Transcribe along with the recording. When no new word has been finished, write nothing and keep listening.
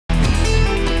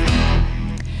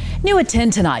New at 10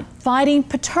 tonight, fighting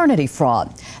paternity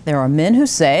fraud. There are men who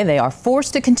say they are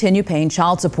forced to continue paying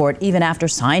child support even after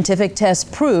scientific tests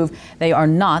prove they are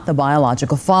not the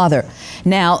biological father.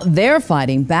 Now they're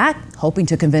fighting back, hoping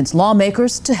to convince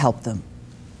lawmakers to help them.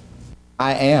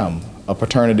 I am a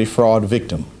paternity fraud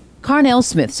victim. Carnell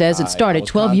Smith says it started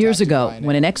 12 years ago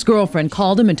when an ex-girlfriend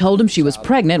called him and told him she was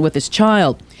pregnant with his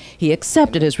child. He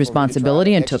accepted his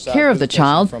responsibility and took care of the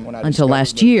child until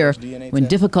last year, when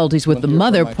difficulties with the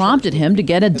mother prompted him to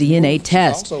get a DNA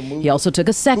test. He also took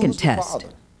a second test.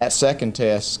 That second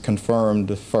test confirmed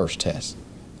the first test,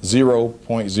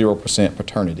 0.0%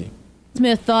 paternity.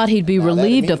 Smith thought he'd be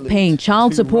relieved of paying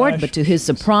child support, but to his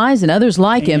surprise and others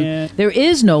like him, there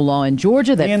is no law in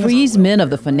Georgia that frees men of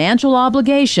the financial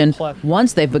obligation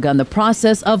once they've begun the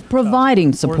process of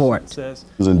providing support.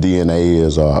 Using DNA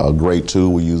is a great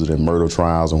tool. We use it in murder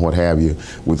trials and what have you.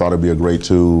 We thought it'd be a great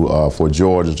tool for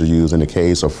Georgia to use in the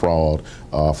case of fraud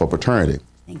for paternity.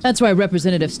 That's why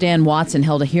Representative Stan Watson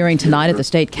held a hearing tonight at the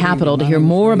state capitol to hear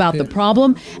more about the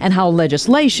problem and how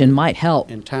legislation might help.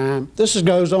 This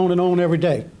goes on and on every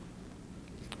day.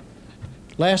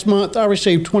 Last month, I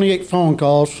received 28 phone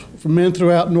calls from men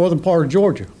throughout the northern part of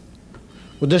Georgia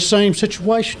with this same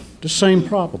situation, this same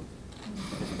problem.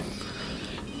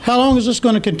 How long is this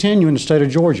going to continue in the state of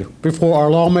Georgia before our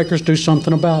lawmakers do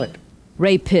something about it?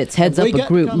 Ray Pitts heads up a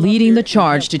group leading the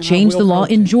charge to change the law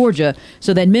in Georgia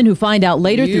so that men who find out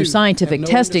later through scientific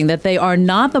testing that they are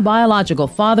not the biological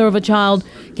father of a child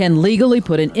can legally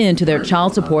put an end to their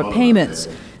child support payments.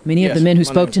 Many of the men who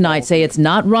spoke tonight say it's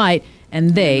not right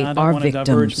and they are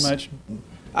victims.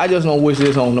 I just don't wish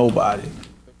this on nobody.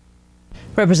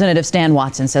 Representative Stan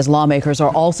Watson says lawmakers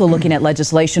are also looking at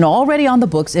legislation already on the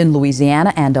books in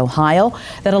Louisiana and Ohio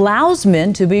that allows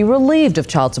men to be relieved of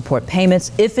child support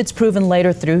payments if it's proven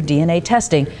later through DNA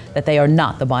testing that they are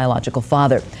not the biological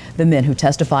father. The men who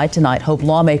testified tonight hope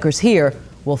lawmakers here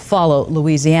will follow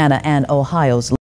Louisiana and Ohio's